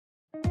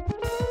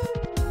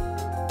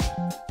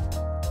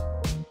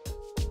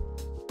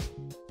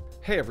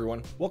Hey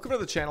everyone, welcome to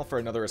the channel for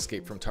another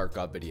Escape from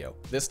Tarkov video.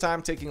 This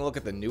time taking a look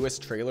at the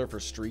newest trailer for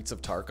Streets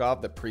of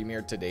Tarkov that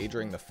premiered today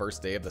during the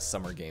first day of the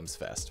Summer Games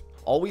Fest.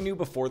 All we knew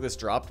before this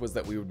dropped was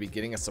that we would be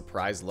getting a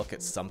surprise look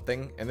at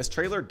something, and this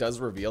trailer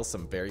does reveal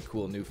some very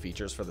cool new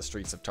features for the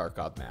Streets of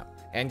Tarkov map,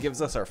 and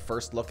gives us our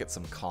first look at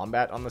some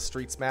combat on the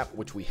Streets map,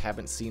 which we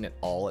haven't seen at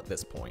all at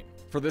this point.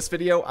 For this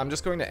video, I'm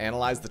just going to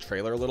analyze the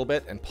trailer a little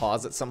bit and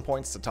pause at some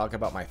points to talk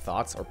about my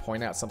thoughts or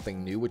point out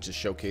something new which is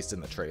showcased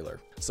in the trailer.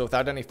 So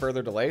without any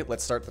further delay,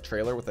 let's start the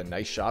trailer with a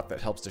nice shot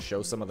that helps to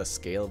show some of the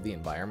scale of the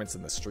environments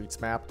in the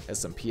Streets map as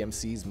some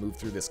PMCs move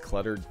through this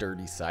cluttered,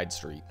 dirty side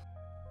street.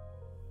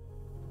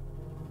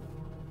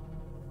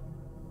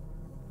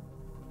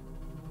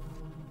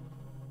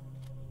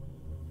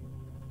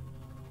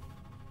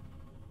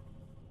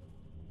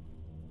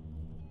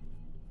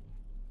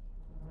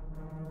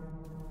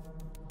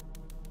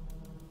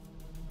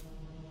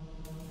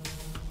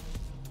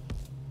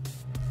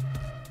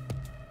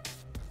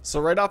 So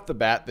right off the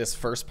bat, this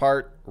first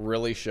part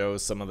really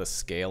shows some of the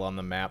scale on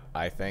the map,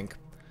 I think.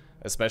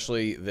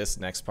 Especially this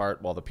next part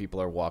while the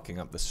people are walking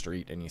up the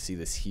street and you see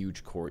this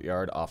huge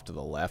courtyard off to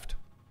the left.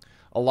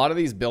 A lot of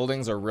these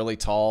buildings are really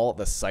tall,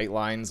 the sight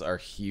lines are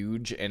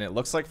huge, and it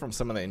looks like from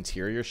some of the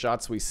interior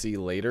shots we see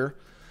later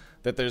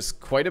that there's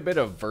quite a bit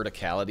of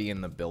verticality in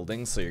the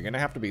buildings, so you're going to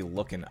have to be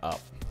looking up.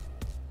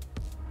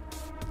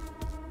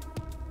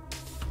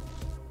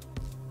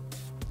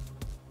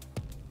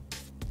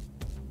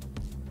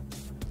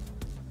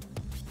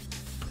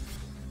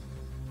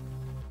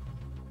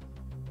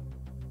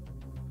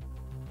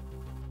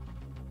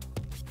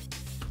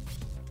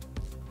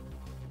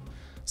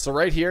 So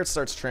right here, it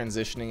starts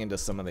transitioning into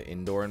some of the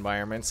indoor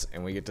environments,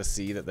 and we get to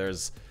see that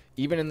there's,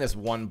 even in this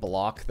one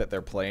block that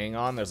they're playing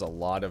on, there's a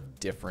lot of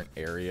different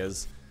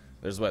areas.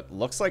 There's what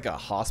looks like a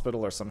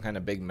hospital or some kind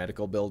of big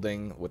medical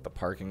building with the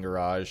parking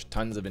garage,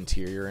 tons of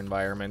interior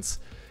environments,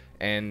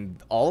 and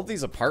all of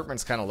these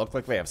apartments kind of look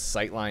like they have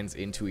sight lines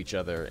into each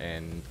other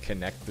and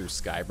connect through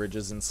sky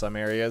bridges in some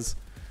areas.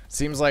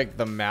 Seems like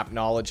the map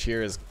knowledge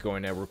here is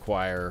going to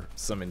require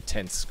some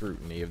intense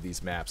scrutiny of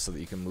these maps so that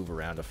you can move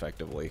around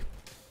effectively.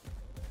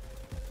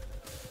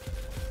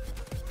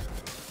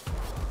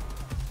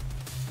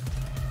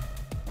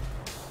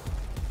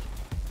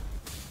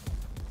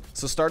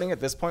 So starting at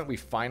this point, we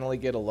finally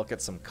get a look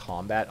at some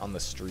combat on the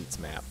Streets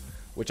map,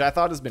 which I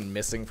thought has been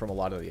missing from a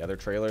lot of the other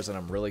trailers, and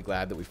I'm really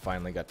glad that we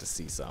finally got to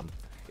see some.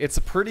 It's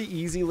a pretty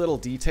easy little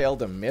detail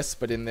to miss,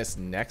 but in this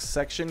next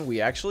section, we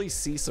actually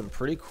see some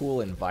pretty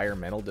cool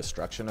environmental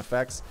destruction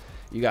effects.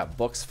 You got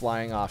books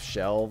flying off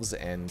shelves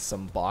and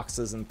some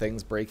boxes and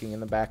things breaking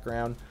in the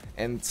background.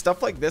 And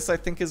stuff like this I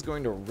think is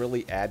going to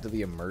really add to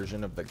the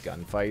immersion of the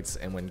gunfights,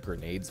 and when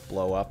grenades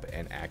blow up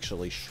and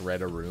actually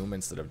shred a room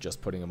instead of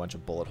just putting a bunch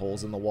of bullet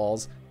holes in the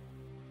walls.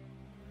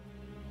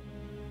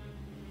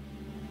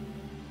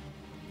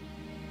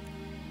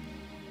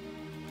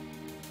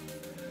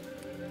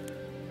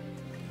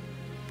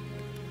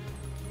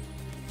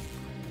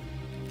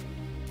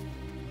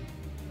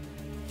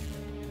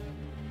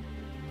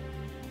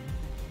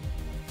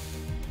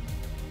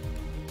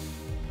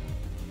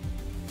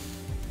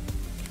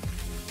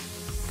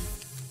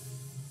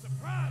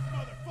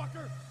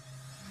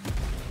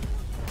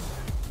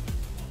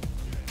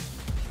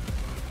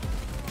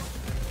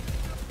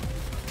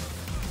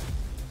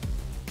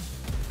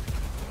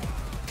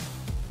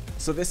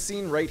 So this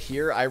scene right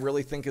here, I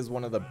really think is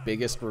one of the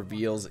biggest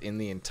reveals in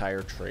the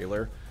entire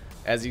trailer.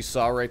 As you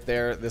saw right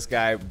there, this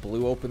guy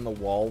blew open the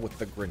wall with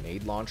the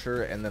grenade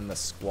launcher, and then the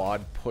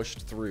squad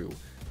pushed through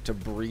to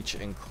breach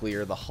and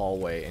clear the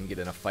hallway and get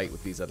in a fight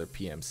with these other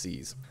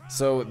PMCs.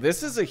 So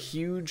this is a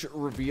huge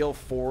reveal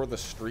for the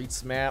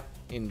Streets map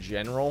in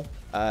general,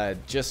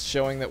 just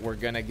showing that we're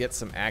gonna get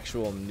some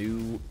actual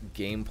new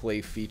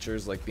gameplay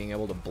features like being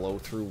able to blow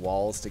through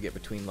walls to get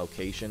between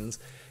locations.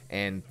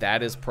 And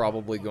that is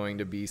probably going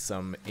to be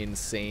some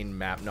insane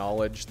map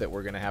knowledge that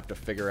we're going to have to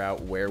figure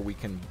out where we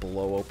can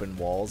blow open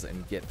walls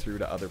and get through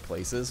to other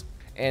places.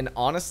 And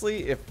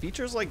honestly, if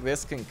features like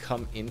this can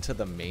come into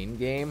the main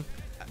game,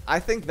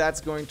 I think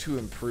that's going to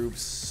improve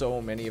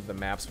so many of the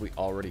maps we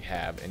already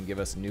have and give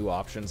us new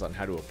options on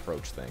how to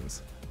approach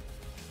things.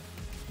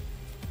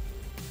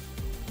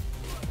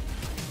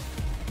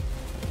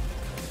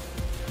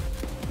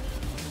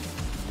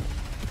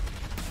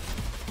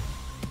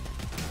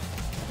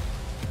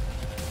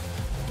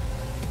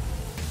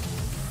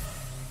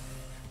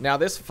 Now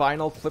this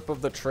final clip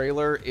of the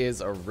trailer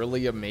is a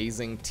really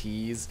amazing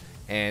tease,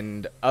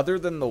 and other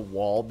than the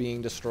wall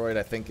being destroyed,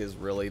 I think is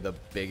really the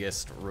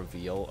biggest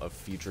reveal of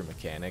future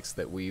mechanics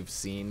that we've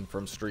seen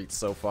from Streets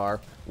so far,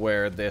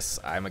 where this,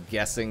 I'm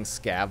guessing,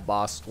 Scav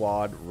Boss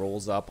squad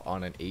rolls up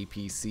on an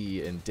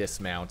APC and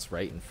dismounts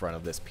right in front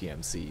of this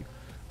PMC.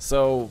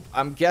 So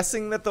I'm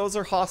guessing that those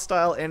are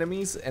hostile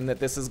enemies and that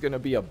this is going to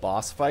be a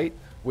boss fight,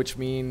 which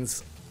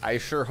means I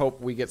sure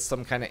hope we get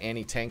some kind of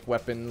anti-tank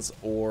weapons,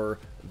 or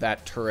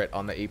that turret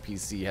on the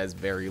APC has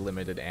very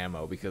limited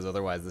ammo, because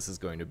otherwise this is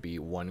going to be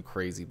one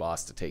crazy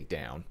boss to take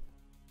down.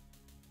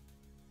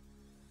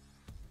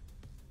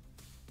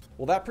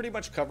 Well, that pretty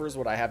much covers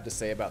what I have to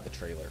say about the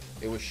trailer.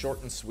 It was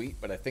short and sweet,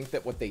 but I think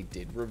that what they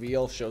did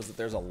reveal shows that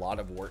there's a lot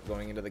of work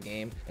going into the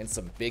game, and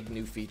some big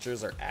new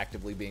features are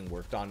actively being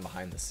worked on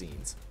behind the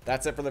scenes.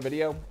 That's it for the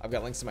video. I've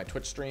got links to my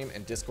Twitch stream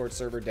and Discord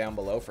server down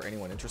below for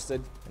anyone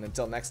interested, and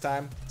until next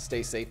time,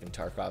 stay safe in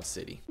Tarkov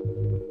City.